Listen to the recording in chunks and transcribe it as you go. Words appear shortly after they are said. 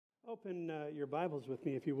Open your Bibles with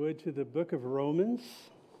me, if you would, to the book of Romans,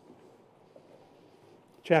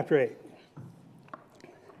 chapter 8.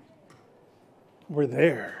 We're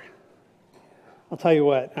there. I'll tell you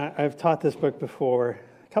what, I've taught this book before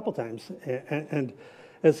a couple times, and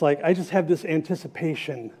it's like I just have this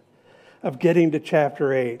anticipation of getting to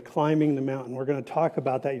chapter 8, climbing the mountain. We're going to talk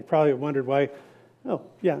about that. You probably wondered why. Oh,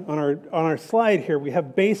 yeah, on our slide here, we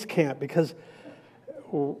have base camp, because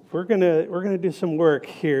we're gonna do some work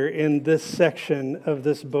here in this section of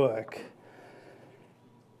this book.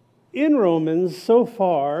 In Romans, so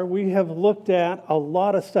far, we have looked at a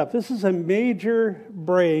lot of stuff. This is a major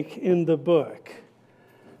break in the book.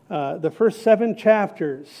 The first 7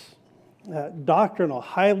 chapters, doctrinal,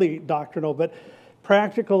 highly doctrinal, but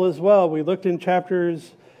practical as well. We looked in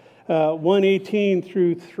chapters 118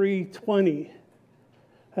 through 320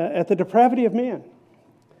 at the depravity of man,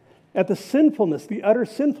 at the sinfulness, the utter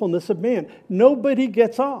sinfulness of man. Nobody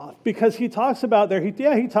gets off, because he talks about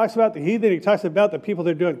he talks about the heathen, he talks about the people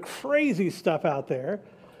that are doing crazy stuff out there,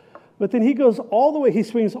 but then he goes all the way, he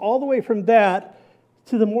swings all the way from that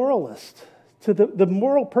to the moralist, to the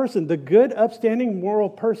moral person, the good, upstanding moral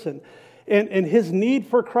person, and his need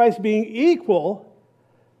for Christ being equal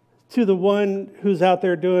to the one who's out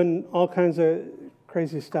there doing all kinds of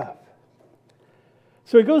crazy stuff.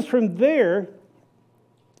 So he goes from there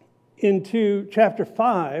into chapter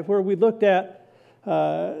 5, where we looked at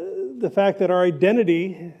the fact that our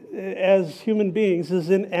identity as human beings is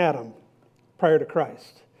in Adam prior to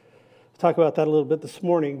Christ. We'll talk about that a little bit this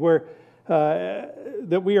morning, where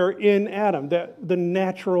that we are in Adam, the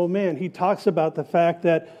natural man. He talks about the fact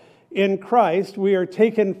that in Christ we are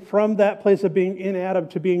taken from that place of being in Adam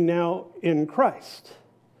to being now in Christ.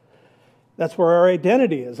 That's where our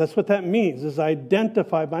identity is. That's what that means, is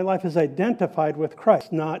identified. My life is identified with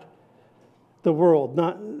Christ, not the world,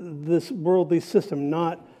 not this worldly system,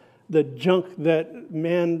 not the junk that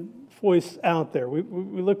man foists out there. We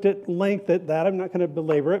looked at length at that. I'm not going to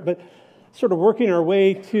belabor it, but sort of working our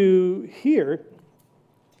way to here.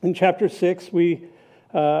 In chapter 6, we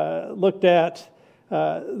looked at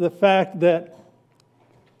the fact that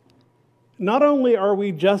not only are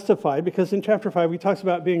we justified, because in chapter 5 we talks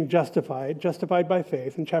about being justified by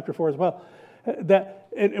faith, in chapter 4 as well.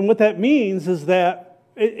 And what that means is that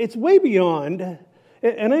it's way beyond,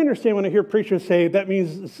 and I understand when I hear preachers say that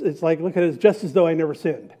means it's like, look at it as just as though I never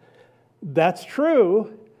sinned. That's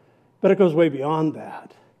true, but it goes way beyond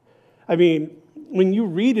that. I mean, when you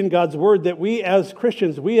read in God's Word that we as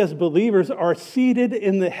Christians, we as believers are seated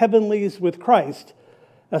in the heavenlies with Christ,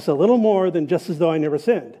 that's a little more than just as though I never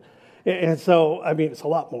sinned. And so, I mean, it's a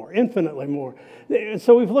lot more, infinitely more. And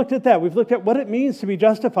so we've looked at that. We've looked at what it means to be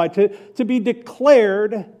justified, to be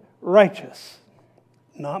declared righteous.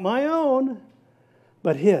 Not my own,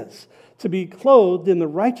 but His. To be clothed in the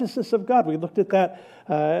righteousness of God. We looked at that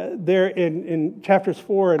there in chapters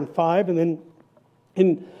 4 and 5. And then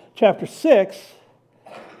in chapter 6,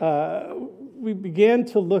 we began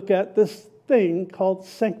to look at this thing called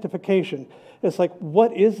sanctification. It's like,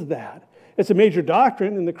 what is that? It's a major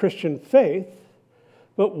doctrine in the Christian faith,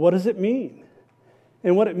 but what does it mean?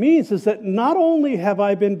 And what it means is that not only have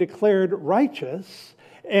I been declared righteous,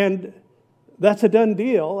 and that's a done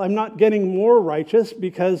deal. I'm not getting more righteous,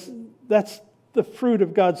 because that's the fruit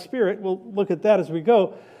of God's Spirit. We'll look at that as we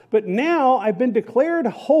go. But now I've been declared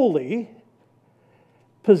holy,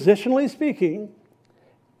 positionally speaking.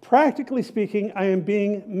 Practically speaking, I am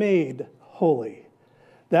being made holy.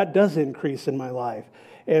 That does increase in my life.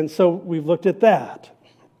 And so we've looked at that.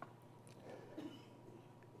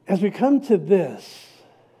 As we come to this,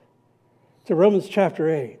 to Romans chapter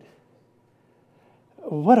 8,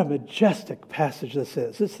 what a majestic passage this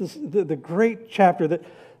is. This is the great chapter that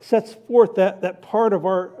sets forth that part of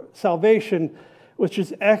our salvation which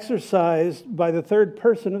is exercised by the third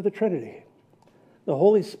person of the Trinity, the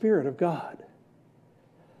Holy Spirit of God.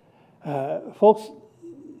 Folks,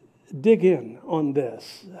 dig in on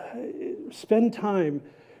this. Spend time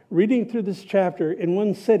reading through this chapter in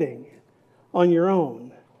one sitting on your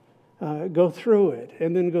own. Go through it,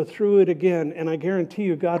 and then go through it again, and I guarantee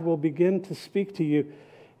you God will begin to speak to you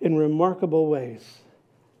in remarkable ways.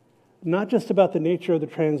 Not just about the nature of the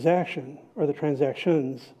transaction or the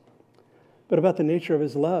transactions, but about the nature of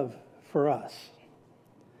His love for us.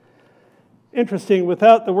 Interesting,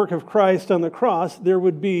 without the work of Christ on the cross, there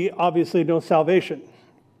would be obviously no salvation.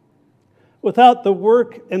 Without the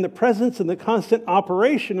work and the presence and the constant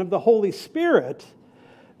operation of the Holy Spirit,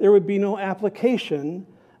 there would be no application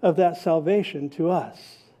of that salvation to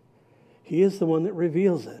us. He is the one that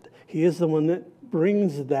reveals it. He is the one that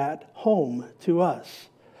brings that home to us.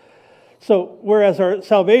 So, whereas our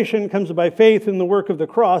salvation comes by faith in the work of the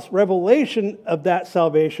cross, revelation of that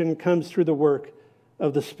salvation comes through the work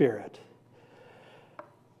of the Spirit.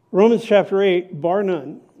 Romans chapter 8, bar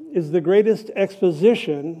none, is the greatest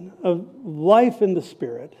exposition of life in the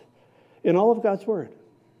Spirit in all of God's Word.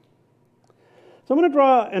 So I'm going to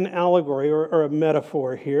draw an allegory or a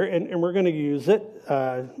metaphor here, and we're going to use it.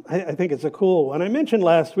 I think it's a cool one. I mentioned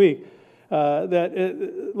last week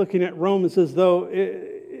that looking at Romans as though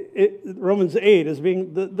Romans 8 as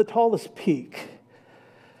being the tallest peak.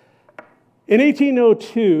 In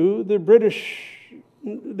 1802, the British,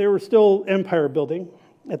 they were still empire building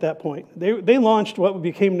at that point. They launched what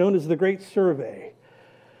became known as the Great Survey.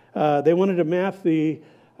 They wanted to map the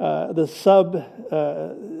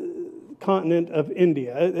subcontinent of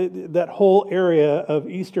India, that whole area of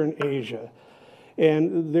Eastern Asia.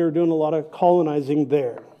 And they were doing a lot of colonizing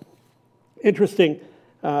there. Interesting,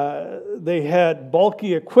 they had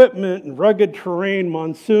bulky equipment and rugged terrain,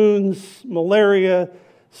 monsoons, malaria,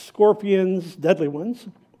 scorpions, deadly ones.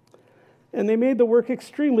 And they made the work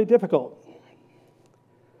extremely difficult.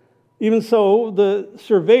 Even so, the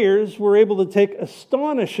surveyors were able to take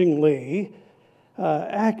astonishingly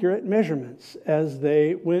accurate measurements as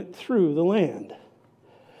they went through the land.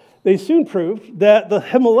 They soon proved that the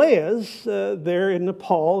Himalayas there in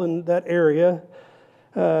Nepal and that area,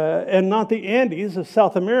 and not the Andes of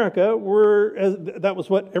South America, that was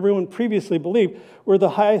what everyone previously believed, were the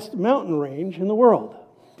highest mountain range in the world.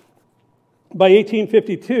 By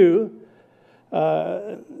 1852,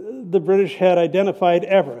 the British had identified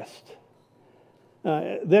Everest.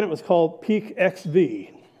 Then it was called Peak XV.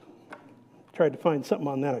 Tried to find something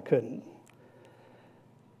on that, I couldn't.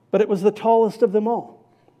 But it was the tallest of them all.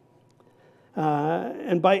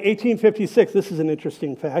 And by 1856, this is an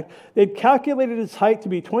interesting fact, they'd calculated its height to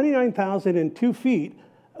be 29,002 feet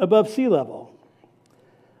above sea level.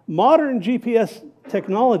 Modern GPS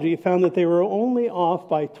technology found that they were only off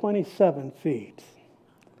by 27 feet.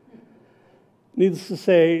 Needless to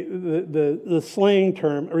say, the slang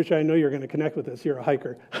term, Rich, I know you're going to connect with this, you're a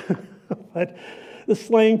hiker, but the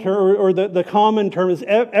slang term, or the common term, is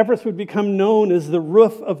Everest would become known as the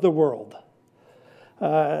roof of the world.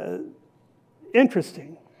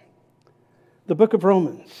 Interesting. The book of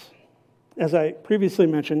Romans, as I previously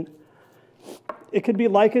mentioned, it could be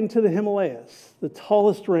likened to the Himalayas, the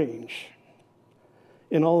tallest range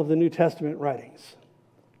in all of the New Testament writings.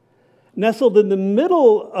 Nestled in the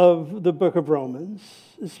middle of the book of Romans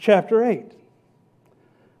is chapter 8,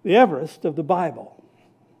 the Everest of the Bible,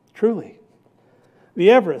 truly. The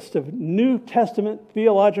Everest of New Testament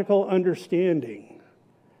theological understanding.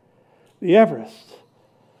 The Everest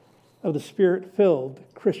of the Spirit-filled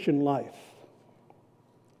Christian life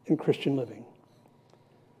and Christian living.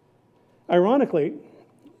 Ironically,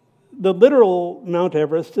 the literal Mount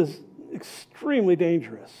Everest is extremely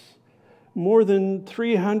dangerous. More than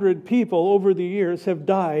 300 people over the years have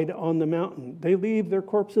died on the mountain. They leave their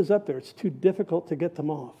corpses up there. It's too difficult to get them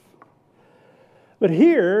off. But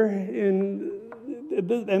here, and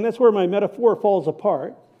that's where my metaphor falls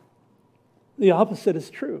apart, the opposite is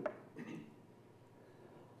true.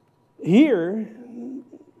 Here,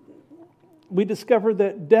 we discover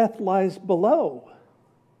that death lies below.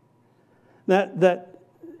 That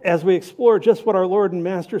as we explore just what our Lord and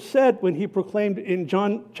Master said when he proclaimed in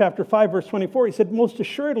John chapter 5, verse 24, he said, "Most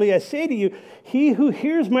assuredly I say to you, he who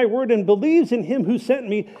hears my word and believes in him who sent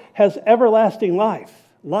me has everlasting life."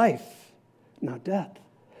 Life, not death.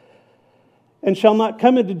 "And shall not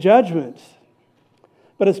come into judgment,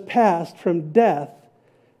 but has passed from death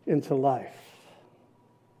into life."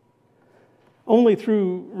 Only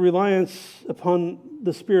through reliance upon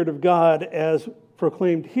the Spirit of God, as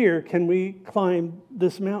proclaimed here, can we climb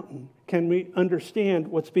this mountain. Can we understand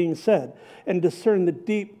what's being said and discern the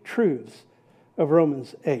deep truths of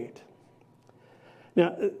Romans 8.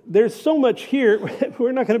 Now, there's so much here.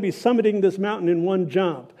 We're not going to be summiting this mountain in one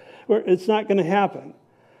jump. It's not going to happen.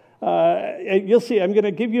 You'll see, I'm going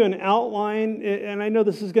to give you an outline, and I know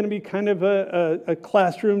this is going to be kind of a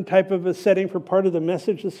classroom type of a setting for part of the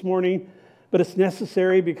message this morning, but it's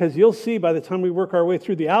necessary because you'll see by the time we work our way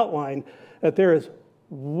through the outline that there is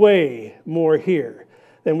way more here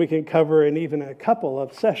than we can cover in even a couple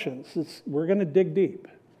of sessions. We're going to dig deep.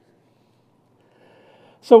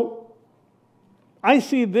 So I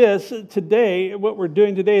see this today, what we're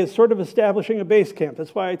doing today is sort of establishing a base camp.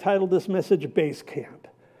 That's why I titled this message Base Camp.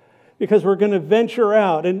 Because we're going to venture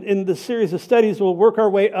out, and in the series of studies, we'll work our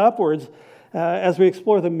way upwards as we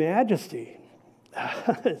explore the majesty,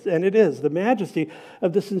 and it is the majesty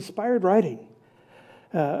of this inspired writing,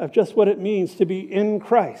 of just what it means to be in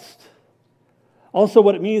Christ. Also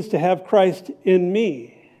what it means to have Christ in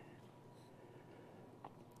me.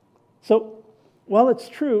 So, while it's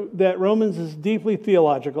true that Romans is deeply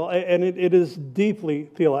theological, and it is deeply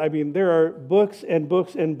theological, I mean, there are books and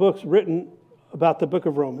books and books written about the book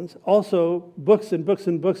of Romans, also books and books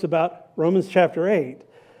and books about Romans chapter 8.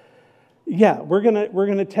 Yeah, we're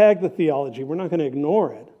gonna tag the theology. We're not going to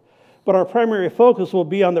ignore it. But our primary focus will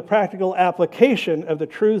be on the practical application of the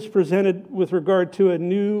truths presented with regard to a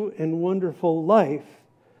new and wonderful life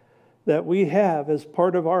that we have as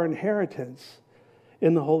part of our inheritance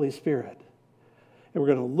in the Holy Spirit. And we're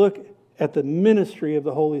going to look at the ministry of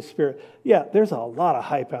the Holy Spirit. Yeah, there's a lot of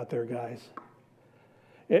hype out there, guys.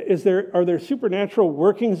 Are there supernatural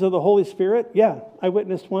workings of the Holy Spirit? Yeah, I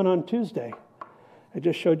witnessed one on Tuesday. I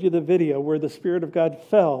just showed you the video where the Spirit of God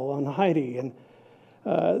fell on Heidi, and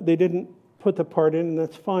they didn't put the part in, and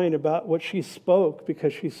that's fine, about what she spoke,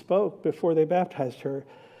 because she spoke before they baptized her.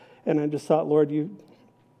 And I just thought, Lord,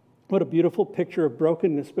 what a beautiful picture of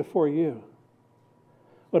brokenness before you.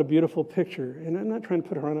 What a beautiful picture. And I'm not trying to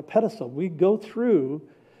put her on a pedestal. We go through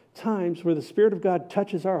times where the Spirit of God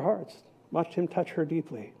touches our hearts. Watched him touch her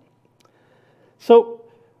deeply. So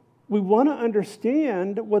we want to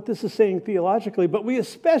understand what this is saying theologically, but we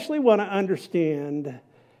especially want to understand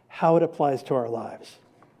how it applies to our lives.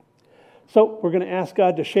 So we're going to ask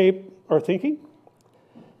God to shape our thinking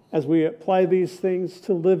as we apply these things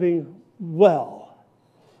to living well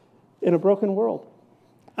in a broken world.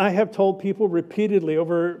 I have told people repeatedly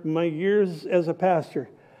over my years as a pastor,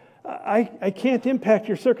 I can't impact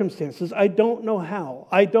your circumstances. I don't know how.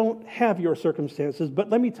 I don't have your circumstances. But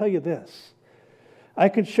let me tell you this. I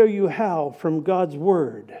can show you how from God's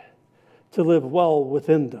Word to live well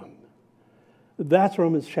within them. That's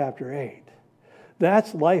Romans chapter 8.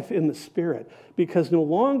 That's life in the Spirit. Because no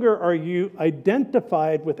longer are you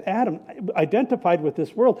identified with Adam, identified with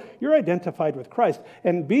this world. You're identified with Christ.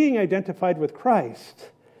 And being identified with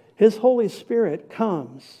Christ, His Holy Spirit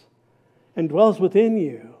comes and dwells within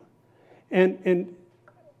you. And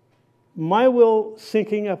my will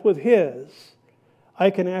syncing up with His, I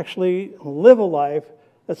can actually live a life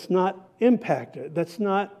that's not impacted, that's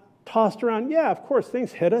not tossed around. Yeah, of course,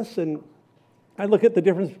 things hit us, and I look at the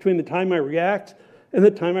difference between the time I react and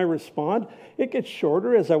the time I respond. It gets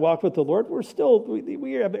shorter as I walk with the Lord.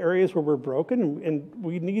 We have areas where we're broken, and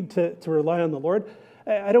we need to rely on the Lord.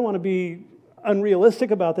 I don't want to be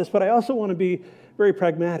unrealistic about this, but I also want to be very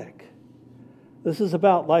pragmatic. This is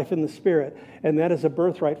about life in the Spirit, and that is a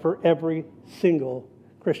birthright for every single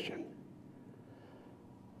Christian.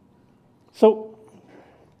 So,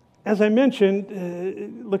 as I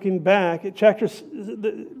mentioned, looking back at chapters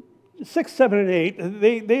 6, 7, and 8,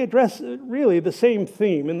 they address really the same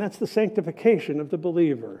theme, and that's the sanctification of the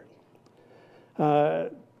believer.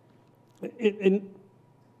 In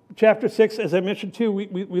chapter 6, as I mentioned too,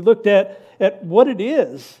 we looked at what it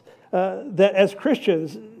is that as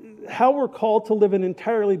Christians, how we're called to live an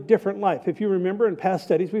entirely different life. If you remember in past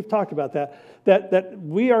studies, we've talked about that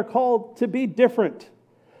we are called to be different.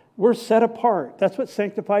 We're set apart. That's what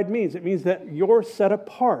sanctified means. It means that you're set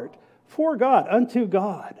apart for God, unto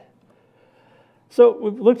God. So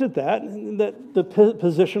we've looked at that the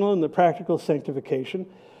positional and the practical sanctification,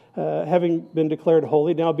 having been declared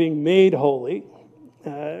holy, now being made holy.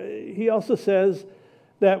 He also says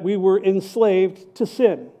that we were enslaved to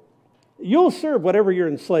sin. You'll serve whatever you're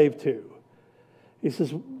enslaved to. He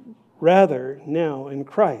says, rather now in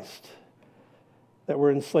Christ, that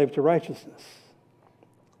we're enslaved to righteousness.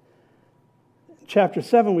 Chapter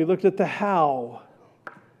 7, we looked at the how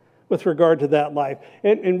with regard to that life.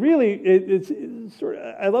 And really, it's sort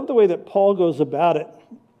of, I love the way that Paul goes about it.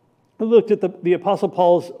 I looked at the Apostle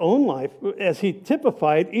Paul's own life as he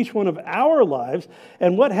typified each one of our lives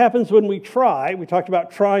and what happens when we try. We talked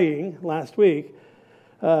about trying last week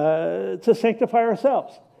to sanctify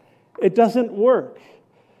ourselves. It doesn't work.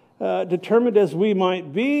 Determined as we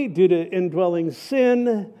might be due to indwelling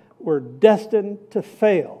sin, we're destined to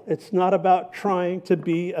fail. It's not about trying to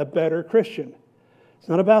be a better Christian. It's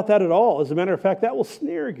not about that at all. As a matter of fact, that will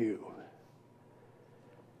snare you.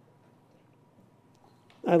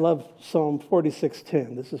 I love Psalm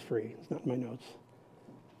 46:10. This is free. It's not in my notes.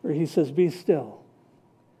 Where he says, "Be still.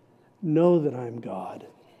 Know that I am God."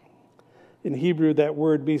 In Hebrew, that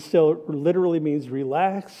word "be still" literally means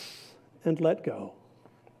relax and let go.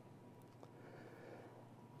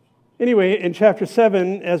 Anyway, in chapter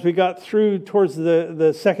 7, as we got through towards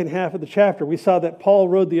the second half of the chapter, we saw that Paul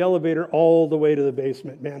rode the elevator all the way to the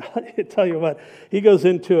basement. Man, I tell you what, he goes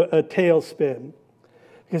into a tailspin.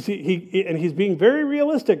 Because he's being very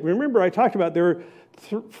realistic. Remember, I talked about there were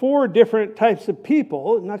 4 different types of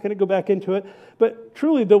people. I'm not going to go back into it. But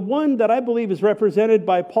truly, the one that I believe is represented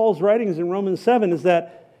by Paul's writings in Romans 7 is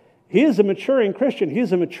that He is a maturing Christian. He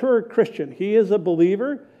is a mature Christian. He is a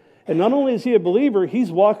believer. And not only is he a believer,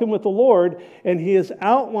 he's walking with the Lord, and he is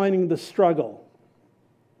outlining the struggle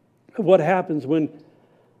of what happens when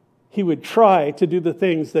he would try to do the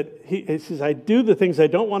things that he says, I do the things I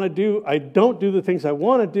don't want to do. I don't do the things I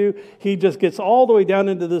want to do. He just gets all the way down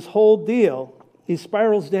into this whole deal. He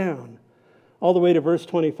spirals down all the way to verse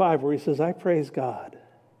 25 where he says, I praise God.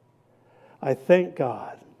 I thank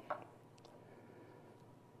God.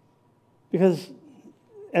 Because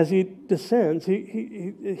as he descends,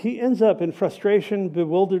 he ends up in frustration,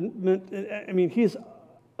 bewilderment. I mean, he's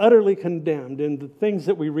utterly condemned in the things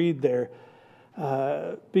that we read there.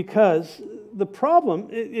 Because the problem,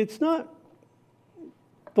 it's not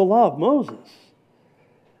the law of Moses.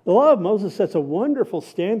 The law of Moses sets a wonderful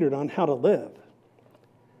standard on how to live.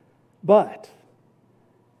 But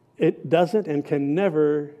it doesn't and can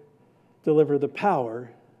never deliver the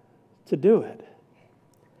power to do it.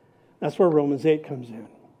 That's where Romans 8 comes in.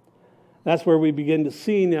 That's where we begin to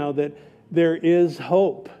see now that there is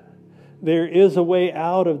hope. There is a way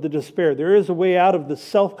out of the despair. There is a way out of the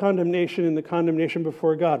self-condemnation and the condemnation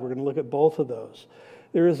before God. We're going to look at both of those.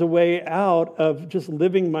 There is a way out of just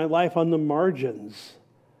living my life on the margins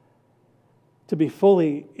to be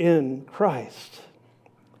fully in Christ.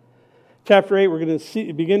 Chapter 8, we're going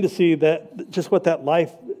to begin to see that just what that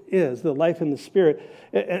life is, the life in the Spirit,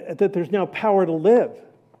 that there's now power to live.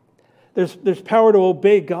 There's power to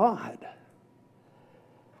obey God.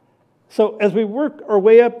 So as we work our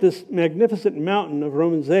way up this magnificent mountain of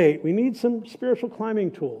Romans 8, we need some spiritual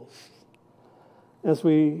climbing tools as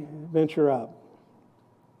we venture up.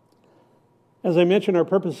 As I mentioned, our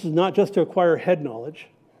purpose is not just to acquire head knowledge,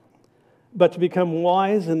 but to become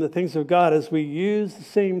wise in the things of God as we use the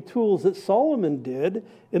same tools that Solomon did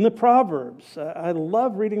in the Proverbs. I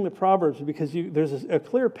love reading the Proverbs because there's a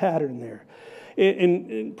clear pattern there.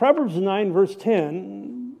 In Proverbs 9, verse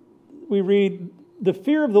 10, we read, the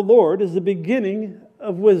fear of the Lord is the beginning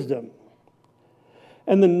of wisdom,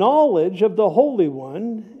 and the knowledge of the Holy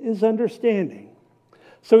One is understanding.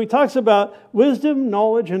 So he talks about wisdom,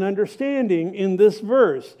 knowledge, and understanding in this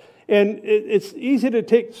verse. And it's easy to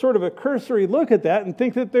take sort of a cursory look at that and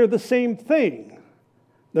think that they're the same thing.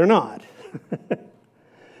 They're not.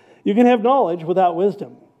 You can have knowledge without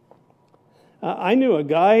wisdom. I knew a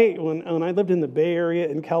guy when I lived in the Bay Area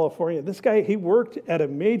in California. This guy, he worked at a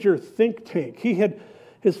major think tank.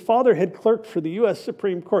 His father had clerked for the U.S.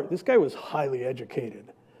 Supreme Court. This guy was highly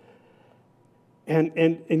educated.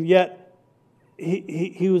 And yet,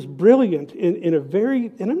 he was brilliant in a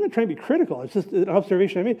very, and I'm not trying to be critical, it's just an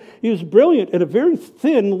observation I made. He was brilliant in a very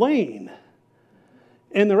thin lane.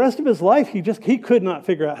 And the rest of his life, he could not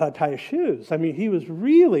figure out how to tie his shoes. I mean, he was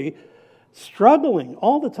really struggling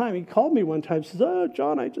all the time. He called me one time and says, oh,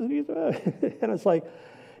 John, I just need to... And it's like,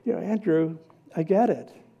 Andrew, I get it.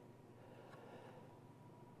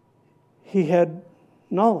 He had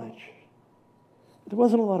knowledge. There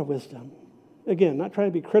wasn't a lot of wisdom. Again, not trying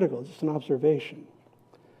to be critical, it's just an observation.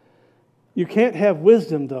 You can't have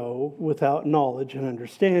wisdom, though, without knowledge and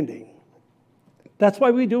understanding. That's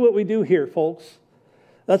why we do what we do here, folks.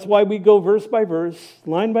 That's why we go verse by verse,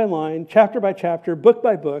 line by line, chapter by chapter, book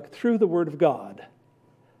by book, through the Word of God.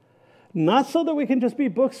 Not so that we can just be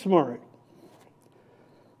book smart.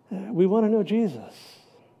 We want to know Jesus,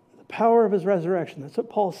 the power of His resurrection. That's what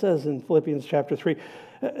Paul says in Philippians chapter 3.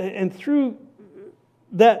 And through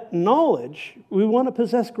that knowledge, we want to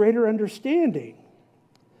possess greater understanding.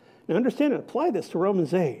 Now understand and apply this to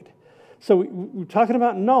Romans 8. So we're talking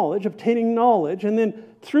about knowledge, obtaining knowledge, and then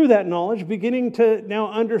through that knowledge, beginning to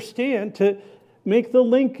now understand, to make the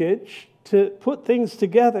linkage, to put things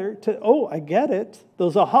together, I get it,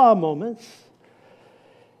 those aha moments.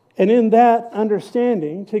 And in that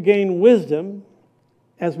understanding, to gain wisdom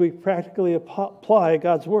as we practically apply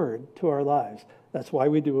God's Word to our lives. That's why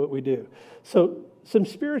we do what we do. So some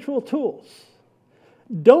spiritual tools.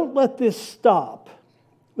 Don't let this stop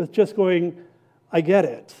with just going, I get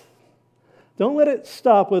it. Don't let it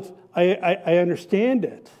stop with, I understand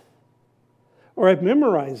it, or I've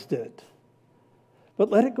memorized it.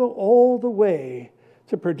 But let it go all the way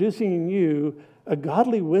to producing in you a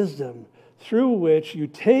godly wisdom through which you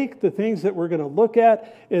take the things that we're going to look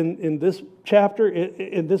at in this chapter,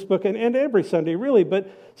 in this book, and every Sunday really,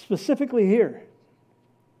 but specifically here.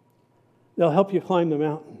 They'll help you climb the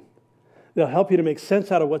mountain. They'll help you to make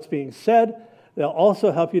sense out of what's being said. They'll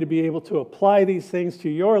also help you to be able to apply these things to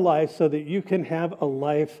your life so that you can have a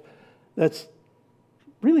life that's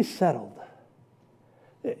really settled.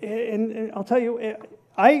 And I'll tell you,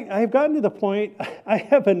 I've gotten to the point, I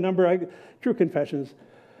have a number, true confessions,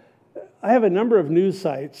 I have a number of news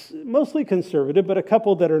sites, mostly conservative, but a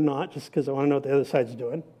couple that are not, just because I want to know what the other side's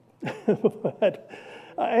doing. But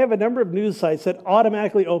I have a number of news sites that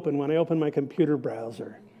automatically open when I open my computer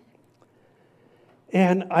browser.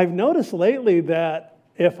 And I've noticed lately that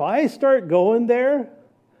if I start going there,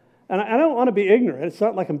 and I don't want to be ignorant, it's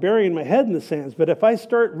not like I'm burying my head in the sands, but if I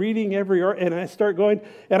start reading and I start going,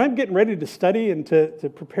 and I'm getting ready to study and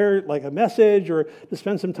to prepare like a message or to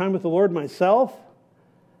spend some time with the Lord myself,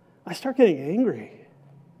 I start getting angry.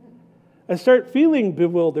 I start feeling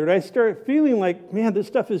bewildered. I start feeling like, man, this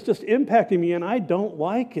stuff is just impacting me and I don't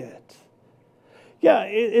like it. Yeah,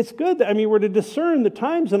 it's good. We're to discern the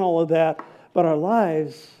times and all of that, but our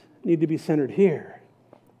lives need to be centered here.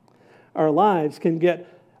 Our lives can get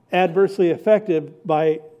adversely affected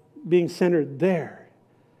by being centered there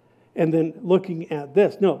and then looking at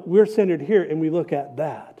this. No, we're centered here and we look at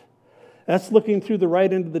that. That's looking through the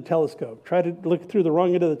right end of the telescope. Try to look through the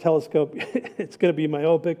wrong end of the telescope. It's going to be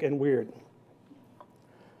myopic and weird.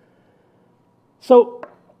 So,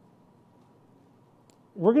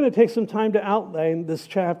 we're going to take some time to outline this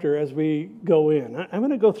chapter as we go in. I'm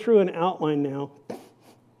going to go through an outline now.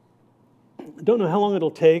 I don't know how long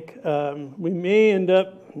it'll take. We may end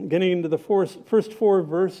up getting into the first four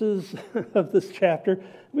verses of this chapter.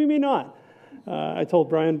 We may not. I told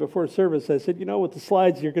Brian before service, I said, with the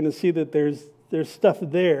slides, you're going to see that there's stuff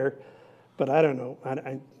there, but I don't know.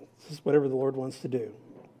 It's just whatever the Lord wants to do.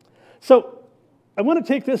 So I want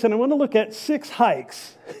to take this and I want to look at 6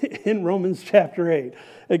 hikes in Romans chapter 8.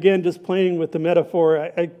 Again, just playing with the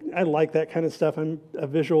metaphor. I like that kind of stuff. I'm a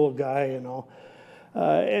visual guy and all.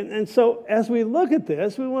 And so as we look at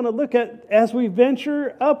this, we want to look at, as we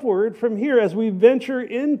venture upward from here, as we venture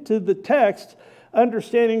into the text,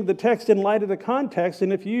 understanding the text in light of the context.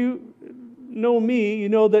 And if you know me, you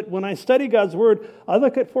know that when I study God's Word, I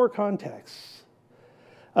look at 4 contexts.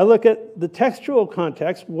 I look at the textual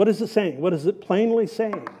context. What is it saying? What is it plainly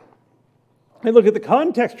saying? I look at the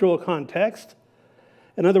contextual context.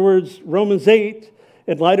 In other words, Romans 8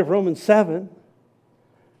 in light of Romans 7,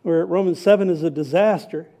 where Romans 7 is a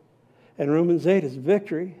disaster and Romans 8 is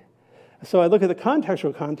victory. So I look at the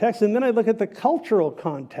contextual context, and then I look at the cultural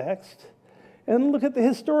context, and look at the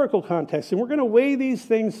historical context. And we're going to weigh these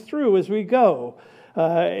things through as we go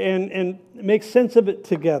and make sense of it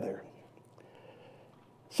together.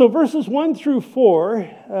 So verses 1 through 4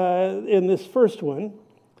 in this first one,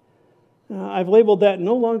 I've labeled that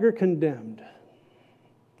no longer condemned.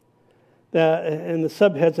 And the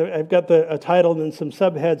subheads, I've got a title and some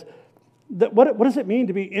subheads. What does it mean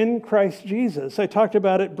to be in Christ Jesus? I talked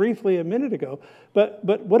about it briefly a minute ago, but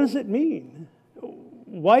what does it mean?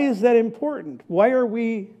 Why is that important? Why are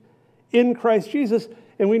we in Christ Jesus?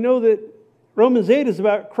 And we know that Romans 8 is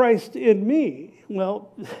about Christ in me.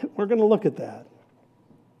 Well, we're going to look at that.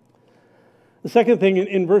 The second thing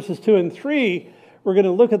in verses 2 and 3, we're going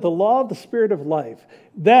to look at the law of the Spirit of life.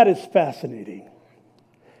 That is fascinating.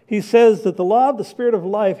 He says that the law of the Spirit of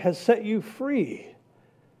life has set you free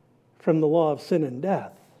from the law of sin and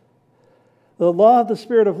death. The law of the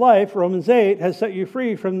Spirit of life, Romans 8, has set you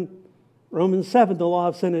free from Romans 7, the law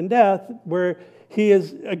of sin and death, where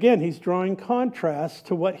he's drawing contrast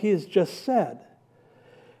to what he has just said.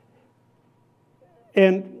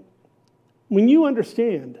 And when you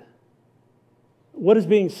understand what is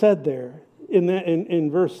being said there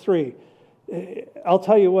in verse 3, I'll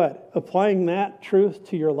tell you what, applying that truth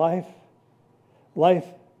to your life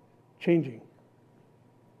changing.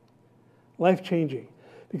 Life changing.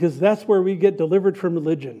 Because that's where we get delivered from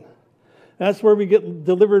religion. That's where we get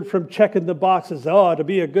delivered from checking the boxes. Oh, to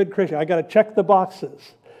be a good Christian, I got to check the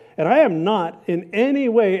boxes. And I am not in any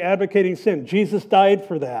way advocating sin. Jesus died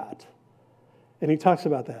for that. And he talks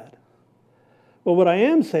about that. But what I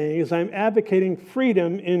am saying is I'm advocating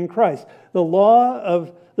freedom in Christ. The law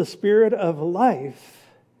of the Spirit of life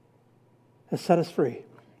has set us free.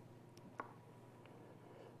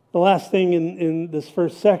 The last thing in this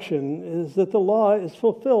first section is that the law is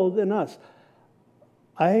fulfilled in us.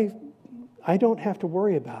 I don't have to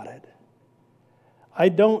worry about it. I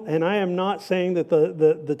am not saying that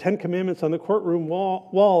the 10 Commandments on the courtroom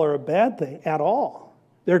wall are a bad thing at all.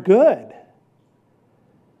 They're good.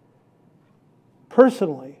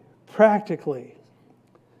 Personally, practically,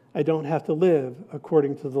 I don't have to live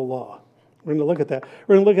according to the law. We're going to look at that.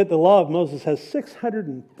 We're going to look at the law of Moses has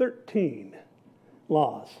 613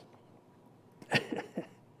 laws.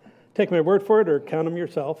 Take my word for it or count them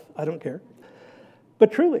yourself. I don't care.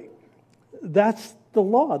 But truly, that's the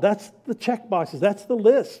law. That's the check boxes. That's the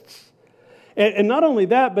lists. And not only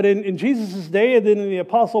that, but in Jesus' day and then in the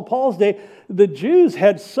Apostle Paul's day, the Jews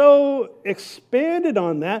had so expanded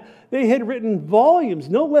on that, they had written volumes,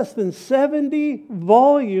 no less than 70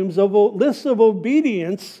 volumes of lists of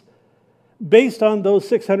obedience based on those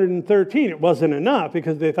 613. It wasn't enough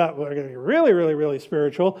because they thought, well, we're going to be really, really, really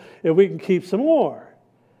spiritual if we can keep some more.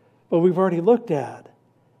 But we've already looked at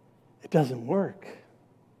it doesn't work.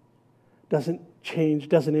 Doesn't change,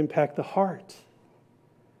 doesn't impact the heart.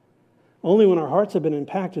 Only when our hearts have been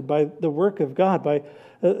impacted by the work of God, by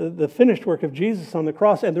the finished work of Jesus on the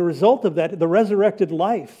cross, and the result of that, the resurrected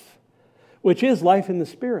life, which is life in the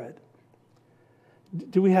Spirit.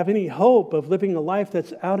 Do we have any hope of living a life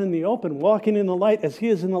that's out in the open, walking in the light as He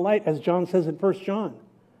is in the light, as John says in 1 John?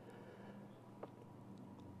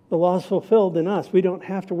 The law is fulfilled in us. We don't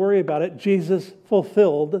have to worry about it. Jesus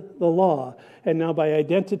fulfilled the law. And now by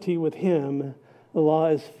identity with Him, the law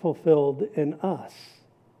is fulfilled in us,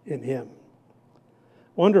 in Him.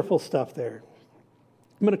 Wonderful stuff there.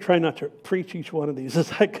 I'm going to try not to preach each one of these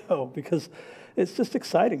as I go because it's just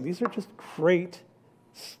exciting. These are just great.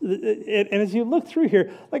 And as you look through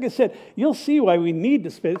here, like I said, you'll see why we need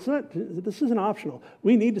to spend, this isn't optional.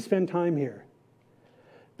 We need to spend time here.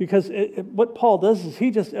 Because what Paul does is he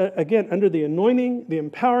just, again, under the anointing, the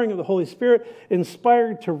empowering of the Holy Spirit,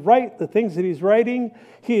 inspired to write the things that he's writing,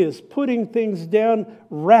 he is putting things down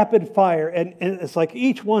rapid fire. And it's like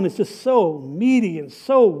each one is just so meaty and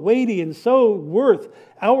so weighty and so worth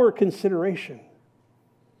our consideration.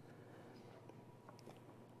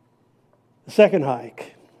 The second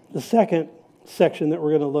hike, the second section that we're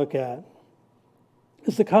going to look at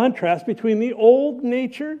is the contrast between the old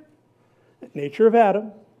nature of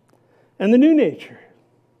Adam, and the new nature,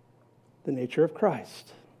 the nature of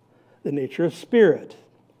Christ, the nature of Spirit.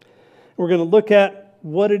 We're going to look at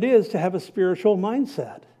what it is to have a spiritual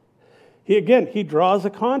mindset. He draws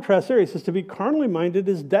a contrast there. He says to be carnally minded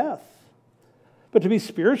is death, but to be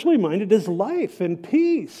spiritually minded is life and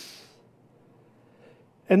peace.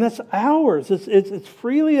 And that's ours. It's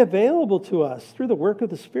freely available to us through the work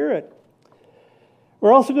of the Spirit.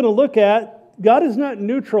 We're also going to look at God is not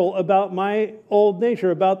neutral about my old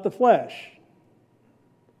nature, about the flesh.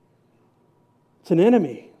 It's an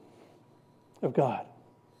enemy of God.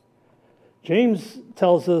 James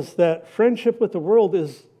tells us that friendship with the world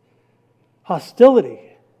is hostility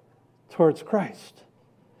towards Christ.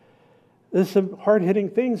 There's some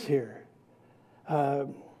hard-hitting things here.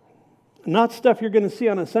 Not stuff you're going to see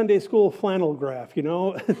on a Sunday school flannel graph, you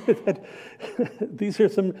know. These are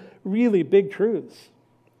some really big truths.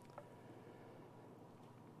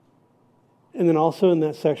 And then also in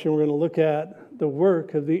that section, we're going to look at the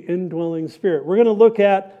work of the indwelling Spirit. We're going to look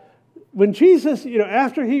at when Jesus,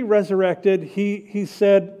 after He resurrected, he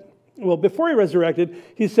said, well, before He resurrected,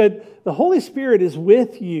 He said, the Holy Spirit is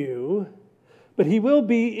with you, but He will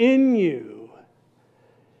be in you.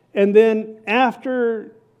 And then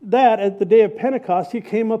after that, at the day of Pentecost, He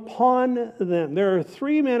came upon them. There are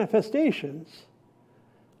 3 manifestations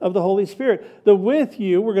of the Holy Spirit. The with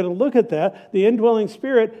you, we're going to look at that. The indwelling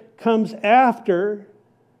Spirit comes after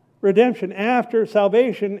redemption, after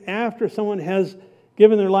salvation, after someone has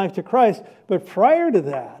given their life to Christ. But prior to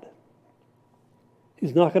that,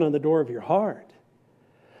 He's knocking on the door of your heart.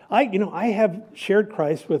 I have shared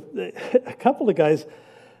Christ with a couple of guys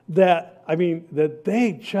that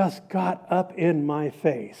they just got up in my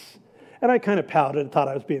face. And I kind of pouted and thought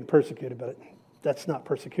I was being persecuted, but that's not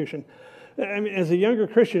persecution. As a younger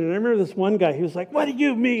Christian, and I remember this one guy, he was like, what do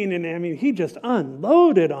you mean? And he just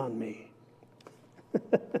unloaded on me.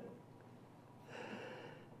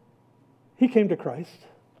 He came to Christ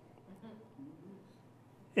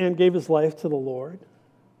and gave his life to the Lord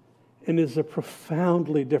and is a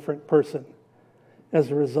profoundly different person as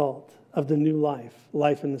a result of the new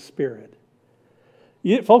life in the Spirit.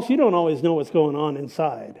 Folks, you don't always know what's going on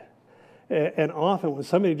inside. And often when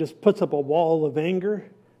somebody just puts up a wall of anger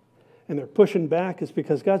and they're pushing back, it's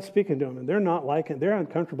because God's speaking to them and they're not liking it. They're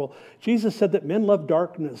uncomfortable. Jesus said that men love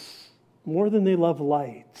darkness more than they love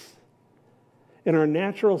light. In our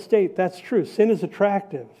natural state, that's true. Sin is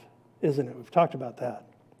attractive, isn't it? We've talked about that.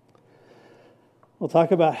 We'll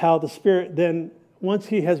talk about how the Spirit then, once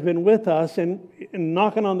He has been with us and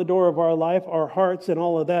knocking on the door of our life, our hearts and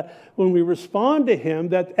all of that, when we respond to Him,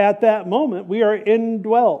 that at that moment we are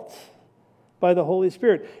indwelt by the Holy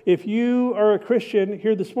Spirit. If you are a Christian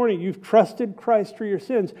here this morning, you've trusted Christ for your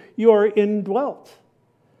sins, you are indwelt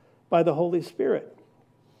by the Holy Spirit.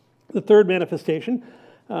 The third manifestation,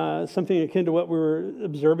 something akin to what we were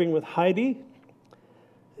observing with Heidi,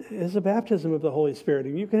 is a baptism of the Holy Spirit.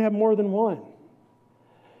 And you can have more than one.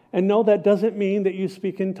 And no, that doesn't mean that you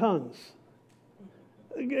speak in tongues.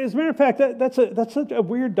 As a matter of fact, that's such a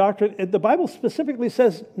weird doctrine. The Bible specifically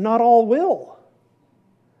says not all will.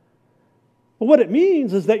 But what it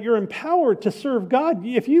means is that you're empowered to serve God.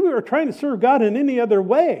 If you are trying to serve God in any other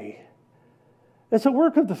way, it's a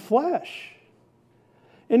work of the flesh.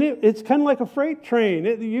 And it's kind of like a freight train.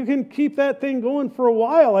 You can keep that thing going for a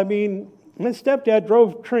while. I mean, my stepdad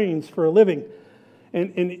drove trains for a living.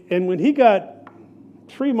 And when he got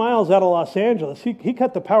 3 miles out of Los Angeles, he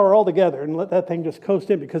cut the power altogether and let that thing just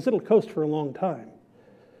coast in, because it'll coast for a long time.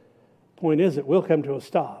 Point is, it will come to a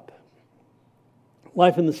stop.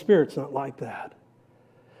 Life in the Spirit's not like that.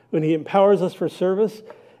 When he empowers us for service,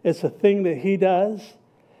 it's a thing that he does.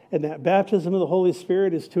 And that baptism of the Holy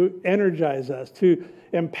Spirit is to energize us, to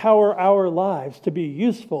empower our lives to be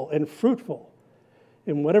useful and fruitful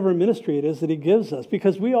in whatever ministry it is that he gives us,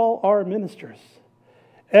 because we all are ministers.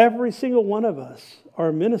 Every single one of us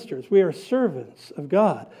are ministers. We are servants of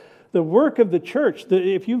God. The work of the church,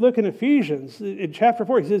 if you look in Ephesians, in chapter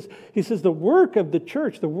 4, he says the work of the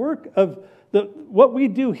church, the work of what we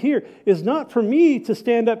do here is not for me to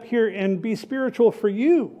stand up here and be spiritual for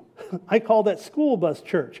you. I call that school bus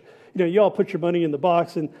church. You all put your money in the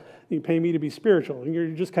box and you pay me to be spiritual. And you're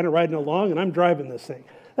just kind of riding along and I'm driving this thing.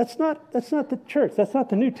 That's not the church. That's not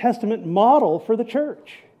the New Testament model for the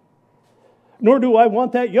church. Nor do I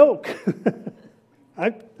want that yoke.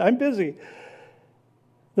 I'm busy.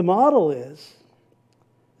 The model is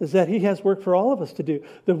that he has work for all of us to do.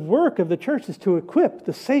 The work of the church is to equip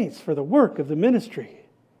the saints for the work of the ministry.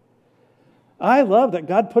 I love that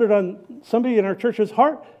God put it on somebody in our church's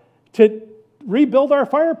heart to rebuild our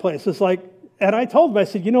fireplace. And I told him, I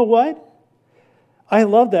said, you know what? I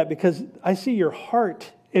love that because I see your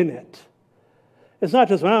heart in it. It's not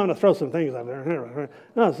just, well, I'm going to throw some things up there.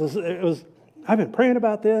 No, it was, I've been praying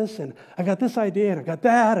about this, and I've got this idea, and I've got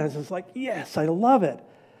that. And it's just like, yes, I love it.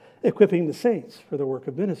 Equipping the saints for the work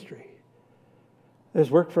of ministry.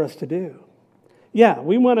 There's work for us to do. Yeah,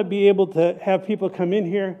 we want to be able to have people come in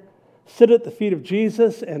here, sit at the feet of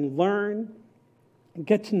Jesus and learn,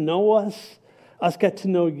 get to know us get to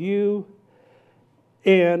know you,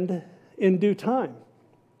 and in due time,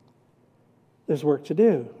 there's work to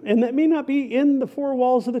do. And that may not be in the four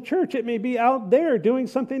walls of the church. It may be out there doing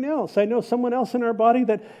something else. I know someone else in our body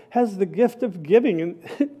that has the gift of giving,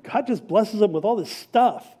 and God just blesses them with all this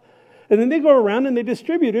stuff. And then they go around and they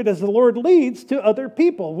distribute it as the Lord leads to other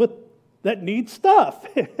people that need stuff.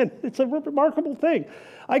 And it's a remarkable thing.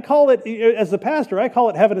 I call it, as the pastor, I call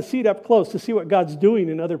it having a seat up close to see what God's doing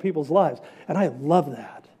in other people's lives. And I love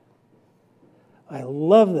that. I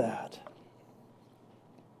love that.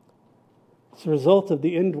 It's a result of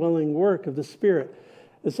the indwelling work of the Spirit.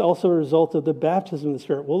 It's also a result of the baptism of the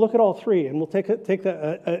Spirit. We'll look at all three, and we'll take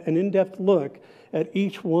an in-depth look at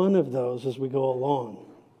each one of those as we go along.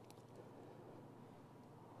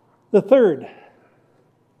 The third,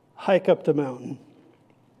 hike up the mountain.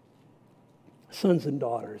 Sons and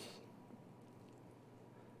daughters.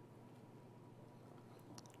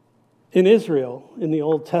 In Israel, in the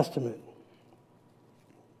Old Testament,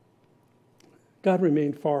 God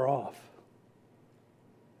remained far off.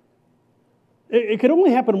 It could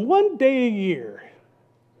only happen one day a year,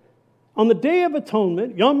 on the Day of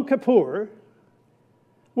Atonement, Yom Kippur,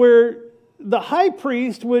 where the high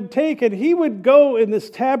priest would take and he would go in this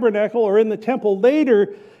tabernacle or in the temple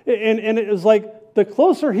later, and it was like the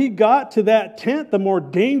closer he got to that tent, the more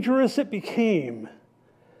dangerous it became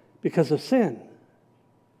because of sin.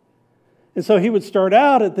 And so he would start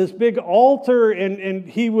out at this big altar and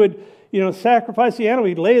he would, sacrifice the animal.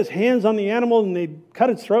 He'd lay his hands on the animal and they'd cut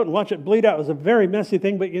its throat and watch it bleed out. It was a very messy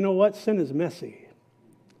thing, but you know what? Sin is messy.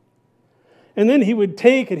 And then he would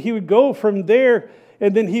take and he would go from there,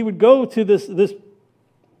 and then he would go to this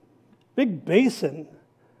big basin,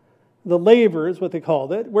 the laver is what they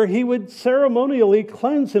called it, where he would ceremonially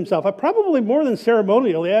cleanse himself. Probably more than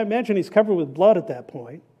ceremonially. I imagine he's covered with blood at that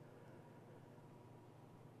point.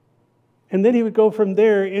 And then he would go from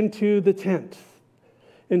there into the tent,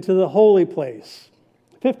 into the holy place,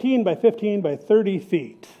 15 by 15 by 30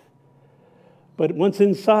 feet. But once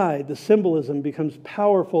inside, the symbolism becomes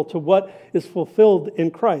powerful to what is fulfilled in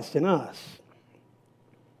Christ, in us.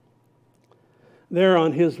 There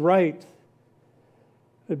on his right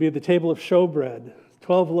would be the table of showbread,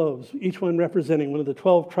 12 loaves, each one representing one of the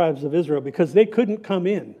 12 tribes of Israel, because they couldn't come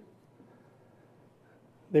in.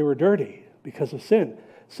 They were dirty because of sin.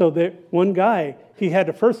 So that one guy, he had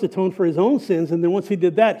to first atone for his own sins, and then once he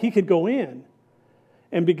did that, he could go in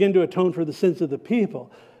and begin to atone for the sins of the people.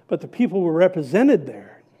 But the people were represented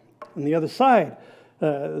there. On the other side,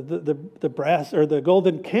 the brass or the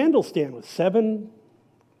golden candlestand with 7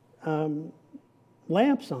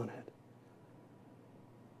 lamps on it.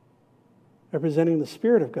 representing the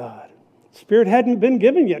Spirit of God. Spirit hadn't been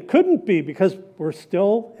given yet, couldn't be, because we're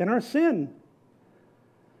still in our sin.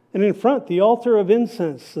 And in front, the altar of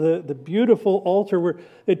incense, the beautiful altar where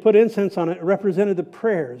they'd put incense on it, represented the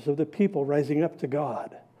prayers of the people rising up to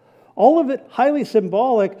God. All of it highly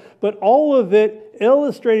symbolic, but all of it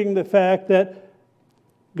illustrating the fact that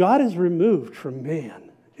God is removed from man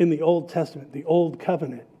in the Old Testament, the Old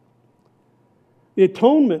Covenant. The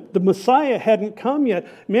atonement, the Messiah hadn't come yet.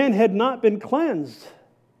 Man had not been cleansed.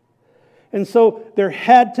 And so there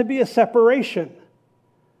had to be a separation.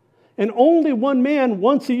 And only one man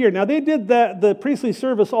once a year. Now they did the priestly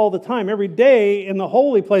service all the time, every day in the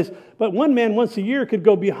holy place. But one man once a year could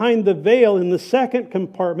go behind the veil in the second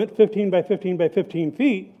compartment, 15 by 15 by 15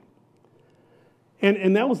 feet.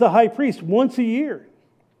 And that was the high priest once a year.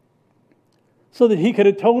 So that he could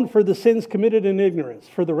atone for the sins committed in ignorance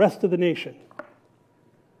for the rest of the nation.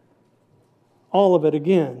 All of it,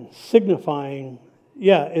 again, signifying,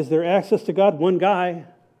 is there access to God? One guy,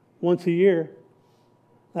 once a year.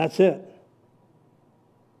 That's it.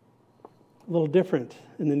 A little different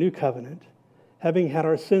in the new covenant. Having had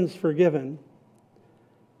our sins forgiven,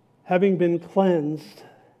 having been cleansed,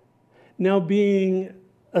 now being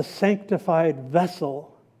a sanctified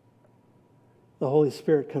vessel, the Holy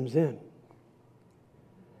Spirit comes in.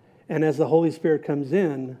 And as the Holy Spirit comes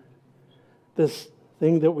in, this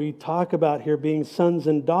thing that we talk about here, being sons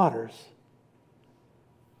and daughters,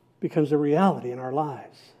 becomes a reality in our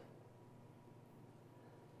lives.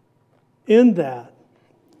 In that,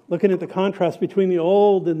 looking at the contrast between the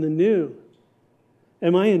old and the new,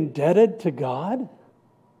 am I indebted to God?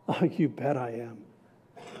 Oh, you bet I am.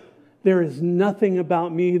 There is nothing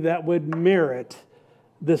about me that would merit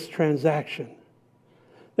this transaction.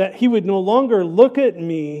 That He would no longer look at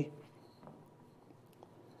me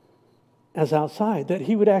as outside, that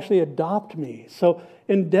He would actually adopt me. So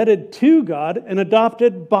indebted to God and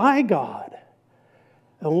adopted by God.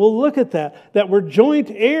 And we'll look at that we're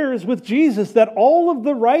joint heirs with Jesus, that all of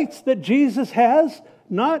the rights that Jesus has,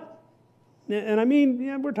 we're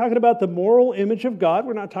talking about the moral image of God.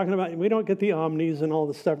 We're not talking about, we don't get the omnis and all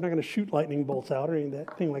this stuff. We're not going to shoot lightning bolts out or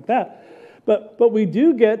anything like that. But we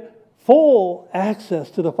do get full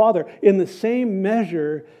access to the Father in the same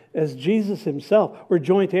measure as Jesus Himself. We're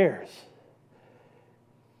joint heirs.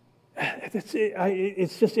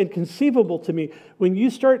 It's just inconceivable to me. When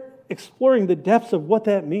you start exploring the depths of what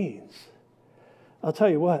that means, I'll tell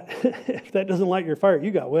you what, if that doesn't light your fire,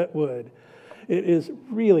 you got wet wood. It is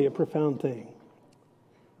really a profound thing.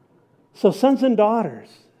 So sons and daughters,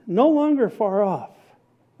 no longer far off,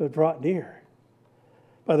 but brought near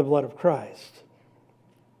by the blood of Christ.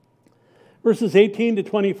 Verses 18 to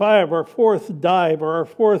 25, our fourth dive or our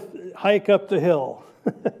fourth hike up the hill.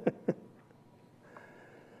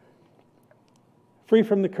 Free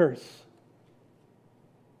from the curse.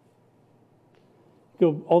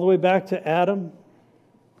 Go all the way back to Adam.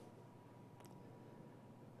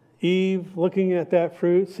 Eve looking at that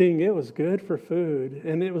fruit, seeing it was good for food,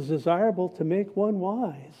 and it was desirable to make one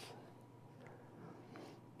wise.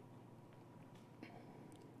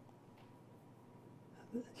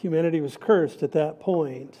 Humanity was cursed at that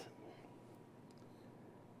point.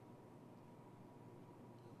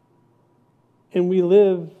 And we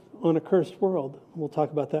live on a cursed world. We'll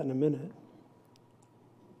talk about that in a minute.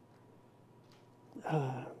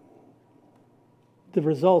 The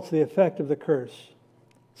results, the effect of the curse: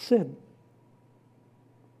 sin,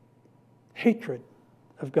 hatred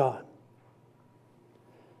of God.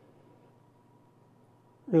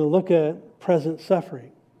 We're going to look at present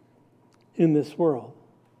suffering in this world.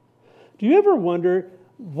 Do you ever wonder,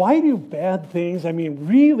 why do bad things,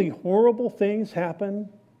 really horrible things happen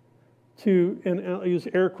to, and I'll use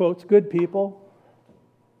air quotes, good people?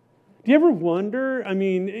 Do you ever wonder?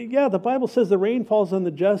 The Bible says the rain falls on the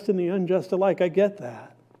just and the unjust alike. I get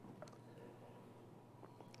that.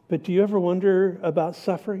 But do you ever wonder about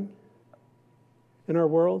suffering in our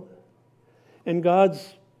world and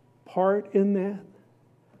God's part in that?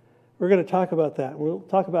 We're going to talk about that. We'll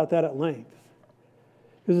talk about that at length.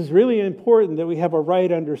 Because it's really important that we have a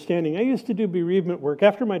right understanding. I used to do bereavement work.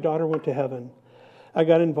 After my daughter went to heaven, I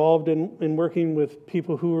got involved in working with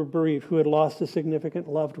people who were bereaved, who had lost a significant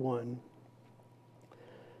loved one.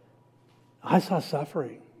 I saw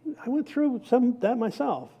suffering. I went through some of that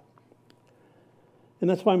myself. And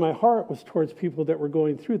that's why my heart was towards people that were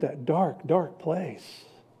going through that dark, dark place.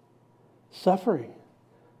 Suffering.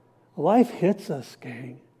 Life hits us,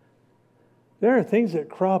 gang. There are things that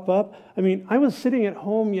crop up. I was sitting at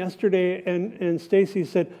home yesterday and Stacy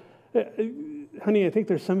said, honey, I think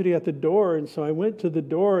there's somebody at the door. And so I went to the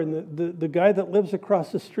door, and the guy that lives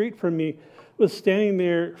across the street from me was standing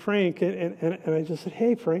there, Frank, and I just said,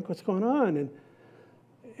 "Hey, Frank, what's going on?"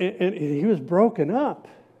 And he was broken up.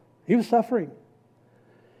 He was suffering.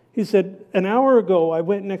 He said, "An hour ago, I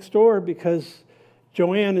went next door because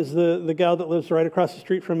Joanne is the gal that lives right across the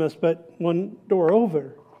street from us, but one door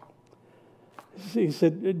over." He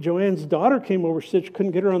said, "Joanne's daughter came over. She said she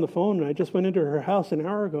couldn't get her on the phone, and I just went into her house an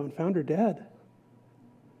hour ago and found her dead."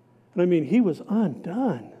 And I mean, he was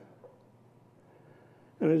undone.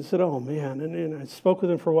 And I said, "Oh, man." And I spoke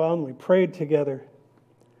with him for a while, and we prayed together.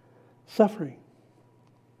 Suffering.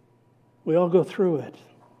 We all go through it.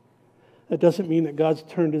 That doesn't mean that God's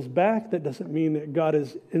turned his back. That doesn't mean that God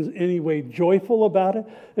is in any way joyful about it.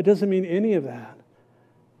 It doesn't mean any of that.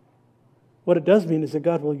 What it does mean is that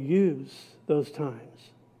God will use those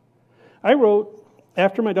times. I wrote,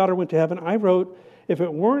 after my daughter went to heaven, I wrote, if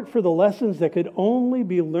it weren't for the lessons that could only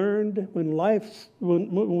be learned when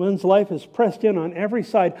one's life is pressed in on every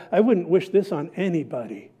side, I wouldn't wish this on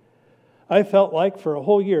anybody. I felt like for a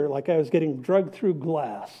whole year, like I was getting drugged through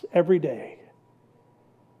glass every day.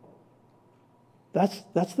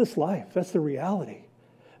 That's this life. That's the reality.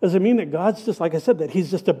 Does it mean that God's just, like I said, that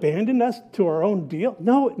he's just abandoned us to our own deal?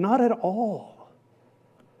 No, not at all.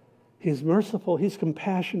 He's merciful. He's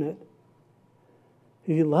compassionate.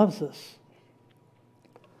 He loves us.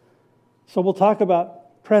 So we'll talk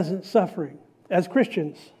about present suffering as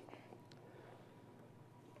Christians.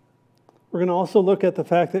 We're going to also look at the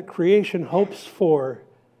fact that creation hopes for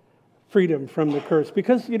freedom from the curse.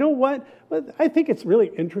 Because you know what? I think it's really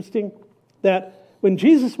interesting that when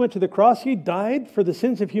Jesus went to the cross, he died for the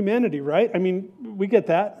sins of humanity, right? I mean, we get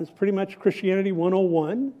that. It's pretty much Christianity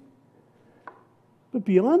 101. But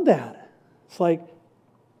beyond that, it's like,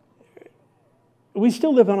 we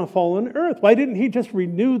still live on a fallen earth. Why didn't he just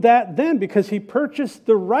renew that then? Because he purchased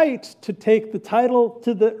the right to take the title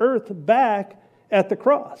to the earth back at the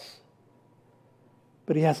cross.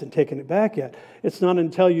 But he hasn't taken it back yet. It's not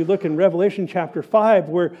until you look in Revelation chapter 5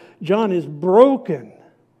 where John is broken.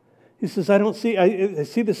 He says, I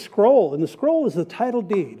see the scroll, and the scroll is the title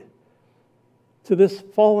deed to this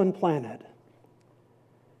fallen planet.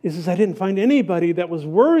 He says, I didn't find anybody that was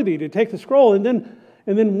worthy to take the scroll. And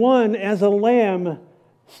then one, as a lamb,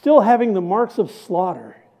 still having the marks of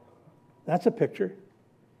slaughter, that's a picture,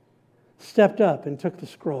 stepped up and took the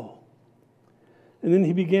scroll. And then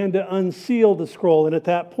he began to unseal the scroll, and at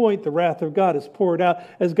that point, the wrath of God is poured out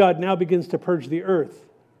as God now begins to purge the earth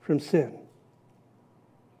from sin.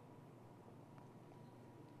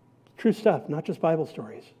 True stuff, not just Bible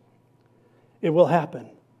stories. It will happen.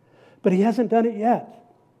 But he hasn't done it yet.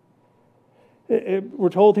 We're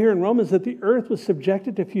told here in Romans that the earth was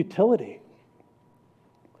subjected to futility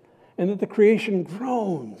and that the creation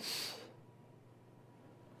groans.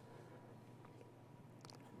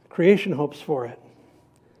 Creation hopes for it.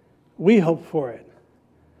 We hope for it.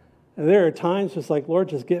 And there are times it's like, Lord,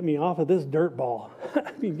 just get me off of this dirt ball.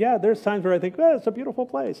 I mean, yeah, there's times where I think, it's a beautiful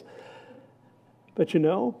place. But you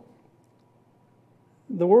know,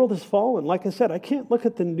 the world has fallen. Like I said, I can't look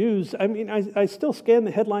at the news. I mean, I still scan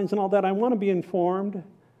the headlines and all that. I want to be informed.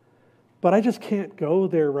 But I just can't go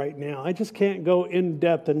there right now. I just can't go in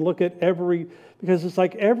depth and look at because it's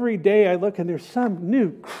like every day I look and there's some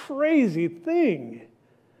new crazy thing.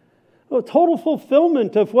 A total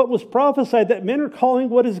fulfillment of what was prophesied, that men are calling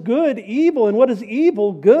what is good evil and what is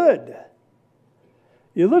evil good.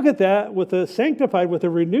 You look at that with a sanctified, with a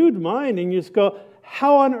renewed mind, and you just go,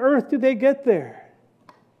 how on earth did they get there?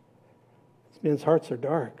 Men's hearts are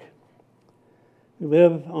dark. We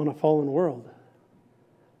live on a fallen world.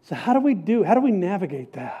 So how do we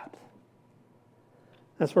navigate that?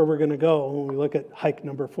 That's where we're going to go when we look at hike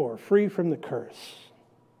number 4, free from the curse.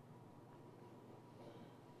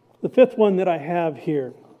 The fifth one that I have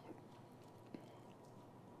here,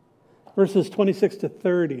 verses 26 to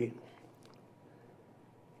 30.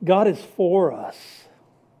 God is for us.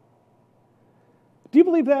 Do you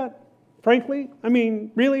believe that? Frankly, I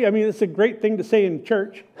mean, really, it's a great thing to say in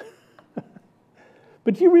church.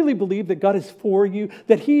 But do you really believe that God is for you,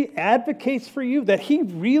 that he advocates for you, that he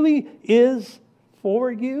really is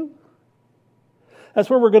for you?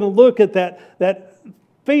 That's where we're going to look at that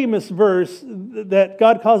famous verse that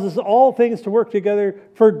God causes all things to work together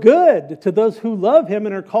for good to those who love him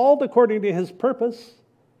and are called according to his purpose.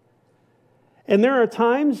 And there are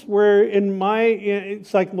times where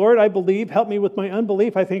it's like, Lord, I believe, help me with my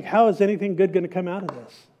unbelief. I think, how is anything good going to come out of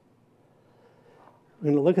this? We're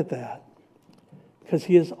going to look at that because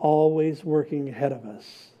he is always working ahead of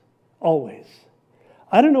us. Always.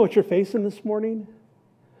 I don't know what you're facing this morning.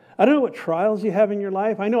 I don't know what trials you have in your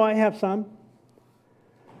life. I know I have some.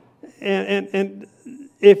 And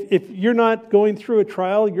if you're not going through a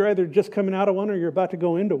trial, you're either just coming out of one or you're about to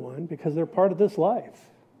go into one because they're part of this life.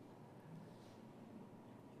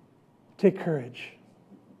 Take courage.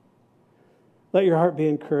 Let your heart be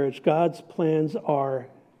encouraged. God's plans are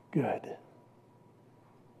good.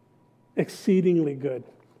 Exceedingly good.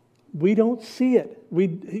 We don't see it.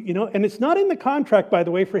 And it's not in the contract, by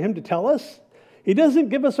the way, for him to tell us. He doesn't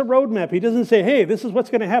give us a roadmap. He doesn't say, hey, this is what's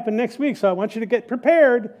going to happen next week, so I want you to get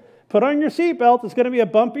prepared. Put on your seatbelt. It's going to be a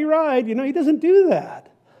bumpy ride. He doesn't do that.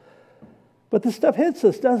 But this stuff hits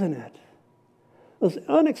us, doesn't it? Those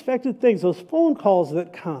unexpected things, those phone calls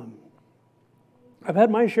that come. I've had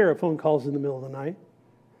my share of phone calls in the middle of the night.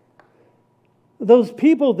 Those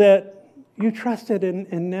people that you trusted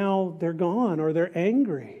and now they're gone or they're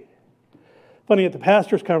angry. Funny, at the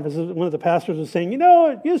pastor's conference, one of the pastors was saying,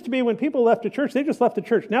 it used to be when people left the church, they just left the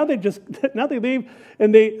church. Now they leave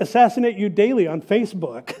and they assassinate you daily on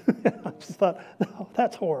Facebook. I just thought, oh,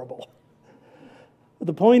 that's horrible. But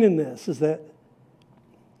the point in this is that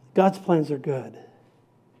God's plans are good.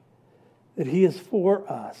 That he is for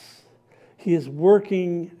us. He is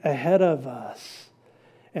working ahead of us.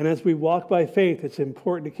 And as we walk by faith, it's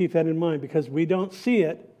important to keep that in mind because we don't see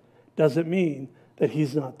it doesn't mean that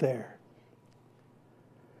he's not there.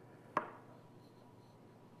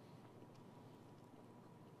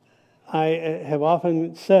 I have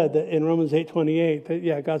often said that in Romans 8:28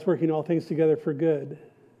 that, God's working all things together for good.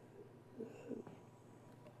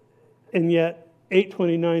 And yet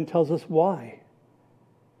 8:29 tells us why.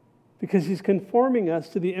 Because he's conforming us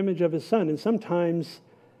to the image of his Son. And sometimes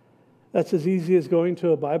that's as easy as going to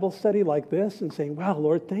a Bible study like this and saying, wow,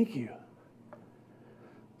 Lord, thank you.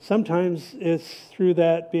 Sometimes it's through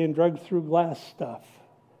that being drugged through glass stuff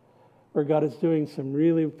where God is doing some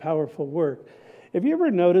really powerful work. Have you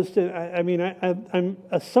ever noticed it? I'm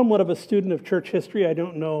somewhat of a student of church history. I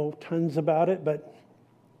don't know tons about it, but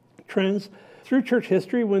trends through church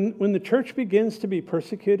history, when the church begins to be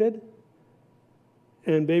persecuted,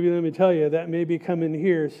 and baby, let me tell you, that may be coming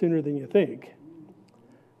here sooner than you think.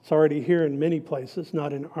 It's already here in many places,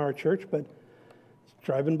 not in our church, but it's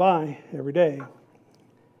driving by every day.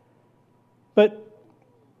 But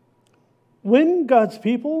when God's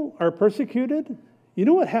people are persecuted, you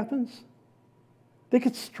know what happens? They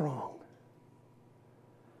get strong.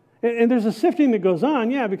 And there's a sifting that goes on,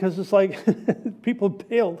 because it's like people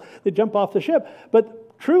bail, they jump off the ship.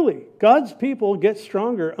 But truly, God's people get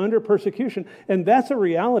stronger under persecution, and that's a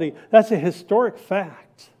reality. That's a historic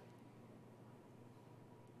fact.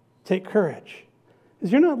 Take courage,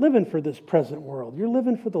 because you're not living for this present world. You're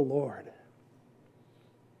living for the Lord.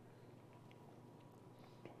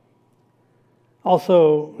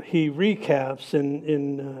 Also, he recaps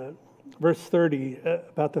in verse 30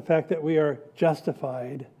 about the fact that we are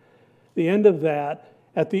justified. The end of that,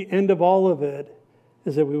 at the end of all of it,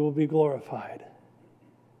 is that we will be glorified.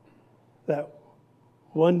 That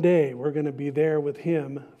one day we're going to be there with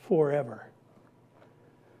him forever.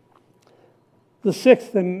 The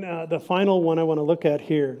sixth and the final one I want to look at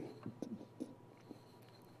here,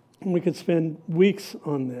 and we could spend weeks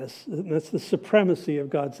on this, and that's the supremacy of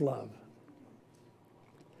God's love.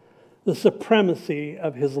 The supremacy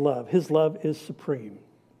of his love. His love is supreme.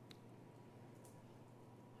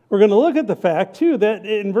 We're going to look at the fact, too, that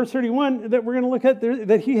in verse 31, that we're going to look at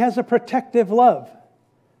that he has a protective love.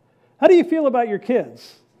 How do you feel about your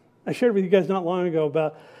kids? I shared with you guys not long ago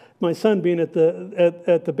about my son being at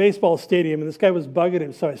the baseball stadium, and this guy was bugging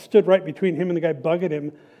him, so I stood right between him and the guy bugging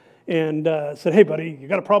him and said, hey, buddy, you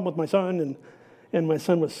got a problem with my son? And my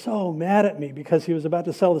son was so mad at me because he was about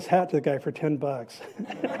to sell this hat to the guy for $10.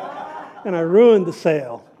 And I ruined the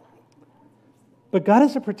sale. But God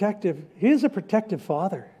is he is a protective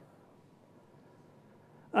father.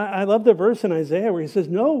 I love the verse in Isaiah where he says,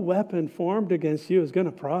 no weapon formed against you is going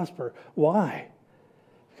to prosper. Why?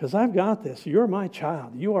 Because I've got this. You're my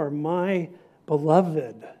child. You are my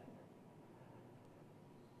beloved.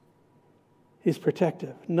 He's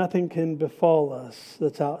protective. Nothing can befall us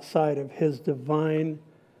that's outside of his divine,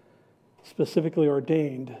 specifically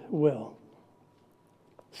ordained will.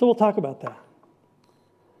 So we'll talk about that.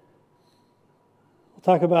 We'll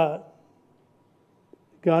talk about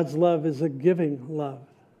God's love is a giving love.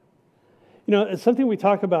 It's something we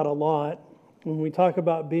talk about a lot when we talk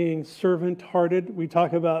about being servant-hearted. We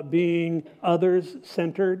talk about being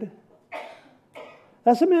others-centered.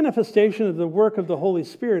 That's a manifestation of the work of the Holy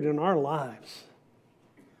Spirit in our lives.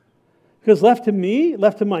 Because left to me,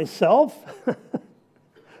 left to myself,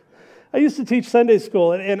 I used to teach Sunday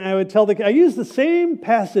school, and I would I use the same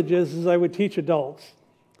passages as I would teach adults.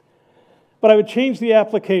 but I would change the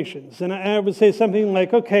applications. And I would say something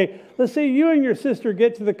like, okay, let's say you and your sister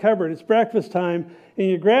get to the cupboard. It's breakfast time, and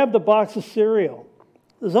you grab the box of cereal.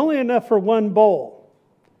 There's only enough for one bowl.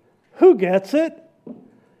 Who gets it?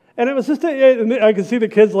 And it was just, I could see the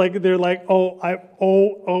kids they're like,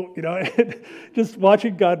 just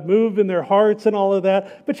watching God move in their hearts and all of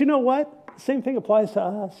that. But you know what? The same thing applies to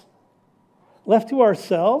us. Left to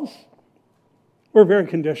ourselves, we're very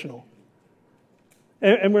conditional.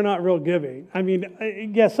 And we're not real giving. I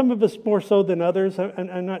mean, yeah, some of us more so than others.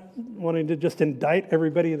 I'm not wanting to just indict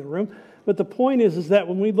everybody in the room. But the point is that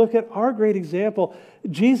when we look at our great example,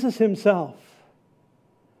 Jesus himself,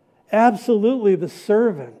 absolutely the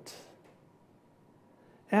servant,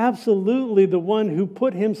 absolutely the one who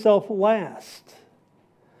put himself last,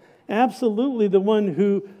 absolutely the one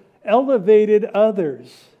who elevated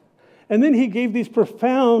others. And then he gave these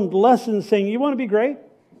profound lessons saying, you want to be great?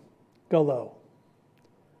 Go low.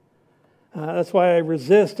 That's why I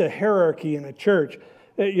resist a hierarchy in a church.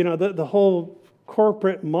 The whole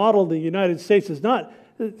corporate model of the United States is not,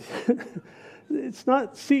 it's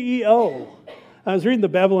not CEO. I was reading the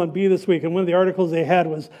Babylon Bee this week, and one of the articles they had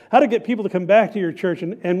was how to get people to come back to your church.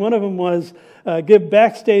 And one of them was give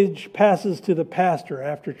backstage passes to the pastor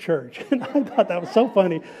after church. And I thought that was so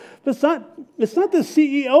funny. But it's not the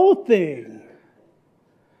CEO thing.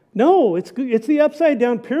 No, it's the upside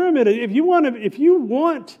down pyramid. If you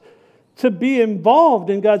want to be involved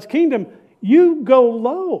in God's kingdom, you go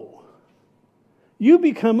low. You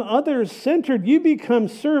become others-centered. You become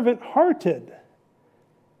servant-hearted.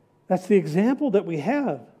 That's the example that we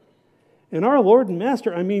have in our Lord and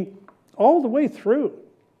Master. I mean, all the way through.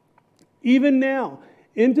 Even now,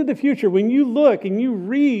 into the future, when you look and you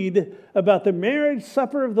read about the marriage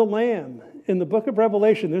supper of the Lamb in the book of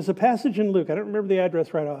Revelation, there's a passage in Luke. I don't remember the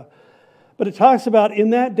address right off. But it talks about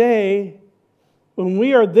in that day, when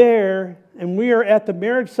we are there and we are at the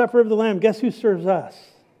marriage supper of the Lamb, guess who serves us?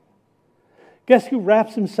 Guess who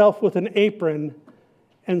wraps himself with an apron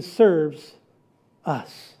and serves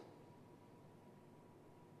us?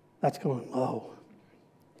 That's going low.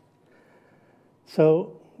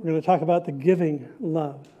 So we're going to talk about the giving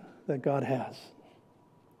love that God has.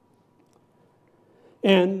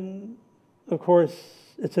 And, of course,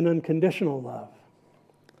 it's an unconditional love.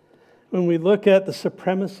 When we look at the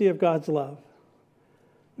supremacy of God's love,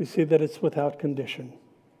 we see that it's without condition.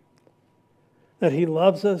 That he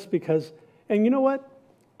loves us because, and you know what?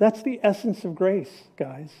 That's the essence of grace,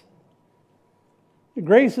 guys.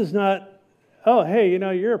 Grace is not, oh, hey,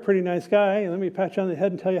 you're a pretty nice guy, and let me pat you on the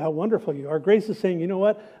head and tell you how wonderful you are. Grace is saying, you know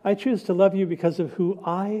what? I choose to love you because of who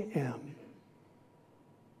I am.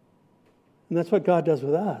 And that's what God does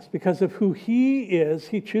with us. Because of who he is,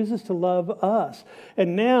 he chooses to love us.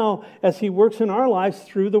 And now, as he works in our lives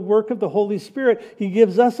through the work of the Holy Spirit, he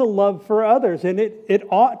gives us a love for others. And it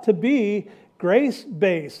ought to be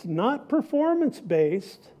grace-based, not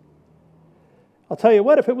performance-based. I'll tell you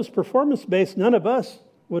what, if it was performance-based, none of us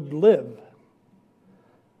would live,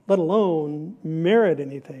 let alone merit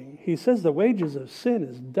anything. He says the wages of sin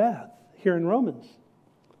is death here in Romans.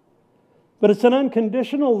 But it's an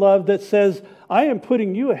unconditional love that says, I am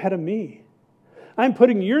putting you ahead of me. I'm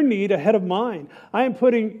putting your need ahead of mine. I am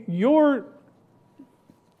putting your,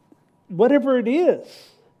 whatever it is,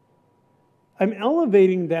 I'm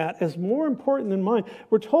elevating that as more important than mine.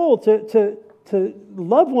 We're told to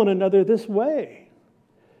love one another this way.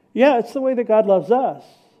 Yeah, it's the way that God loves us.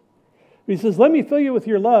 He says, let me fill you with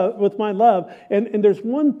your love, with my love. And there's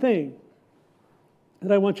one thing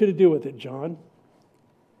that I want you to do with it, John.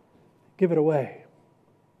 Give it away.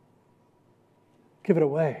 Give it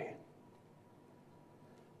away.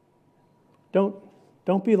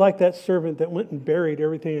 Don't be like that servant that went and buried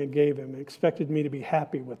everything I gave him and expected me to be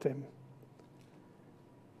happy with him.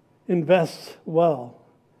 Invest well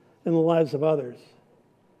in the lives of others.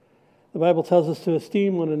 The Bible tells us to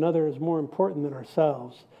esteem one another as more important than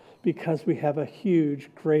ourselves because we have a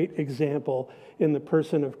huge, great example in the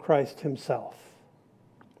person of Christ himself.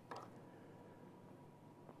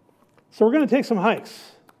 So we're going to take some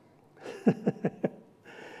hikes.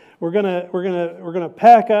 We're going to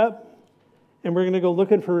pack up and we're going to go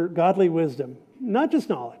looking for godly wisdom, not just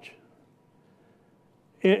knowledge.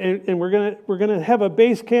 And we're going to have a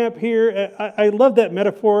base camp here. I love that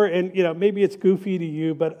metaphor, and maybe it's goofy to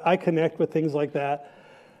you, but I connect with things like that.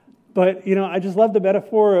 But I just love the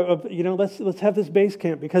metaphor of let's have this base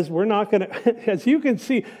camp, because we're not going to. As you can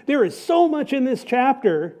see, there is so much in this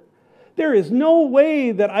chapter. There is no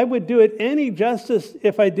way that I would do it any justice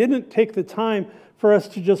if I didn't take the time for us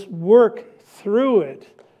to just work through it,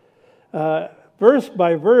 verse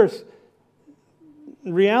by verse.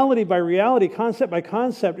 reality by reality, concept by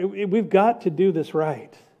concept, we've got to do this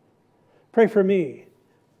right. Pray for me.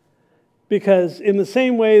 Because in the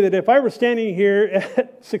same way that if I were standing here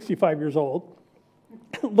at 65 years old,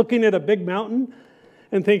 looking at a big mountain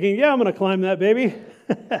and thinking, yeah, I'm going to climb that baby.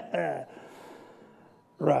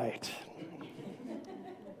 Right.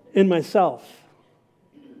 In myself.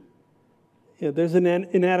 There's an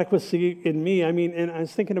inadequacy in me. I mean, and I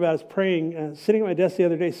was thinking about, I was praying, sitting at my desk the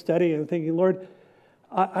other day studying and thinking, Lord,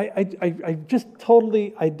 I just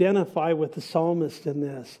totally identify with the psalmist in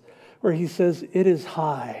this, where he says, it is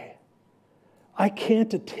high. I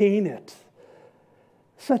can't attain it.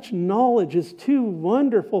 Such knowledge is too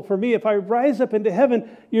wonderful for me. If I rise up into heaven,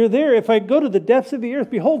 you're there. If I go to the depths of the earth,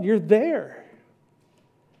 behold, you're there.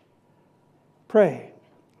 Pray.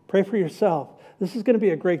 Pray for yourself. This is going to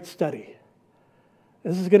be a great study.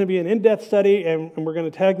 This is going to be an in-depth study, and we're going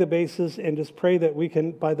to tag the bases and just pray that we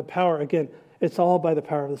can, by the power, again, it's all by the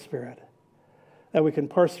power of the Spirit, that we can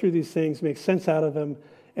parse through these things, make sense out of them,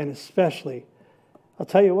 and especially, I'll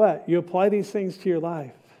tell you what, you apply these things to your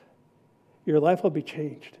life will be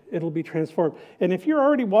changed. It'll be transformed. And if you're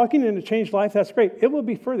already walking in a changed life, that's great. It will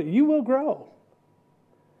be further. You will grow.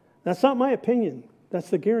 That's not my opinion. That's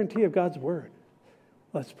the guarantee of God's Word.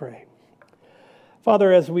 Let's pray.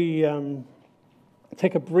 Father, as we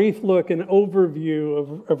take a brief look, an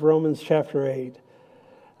overview of Romans chapter 8,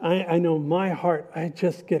 I know my heart, I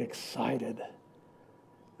just get excited.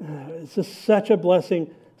 It's just such a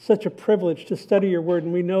blessing, such a privilege to study your Word.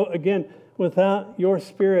 And we know, again, without your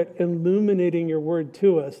Spirit illuminating your Word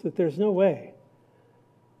to us, that there's no way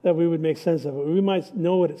that we would make sense of it. We might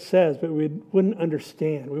know what it says, but we wouldn't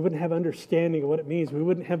understand. We wouldn't have understanding of what it means. We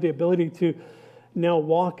wouldn't have the ability to now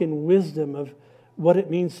walk in wisdom of what it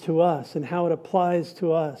means to us and how it applies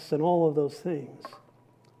to us and all of those things.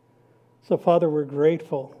 So, Father, we're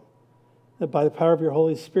grateful that by the power of your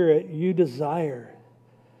Holy Spirit, you desire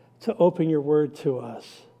to open your Word to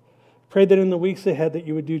us. Pray that in the weeks ahead that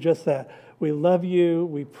you would do just that. We love you.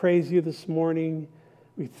 We praise you this morning.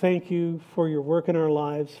 We thank you for your work in our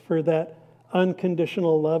lives, for that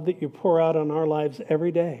unconditional love that you pour out on our lives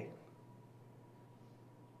every day.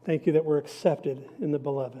 Thank you that we're accepted in the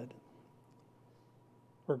Beloved.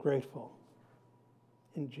 We're grateful.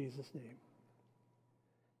 In Jesus' name,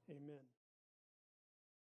 amen.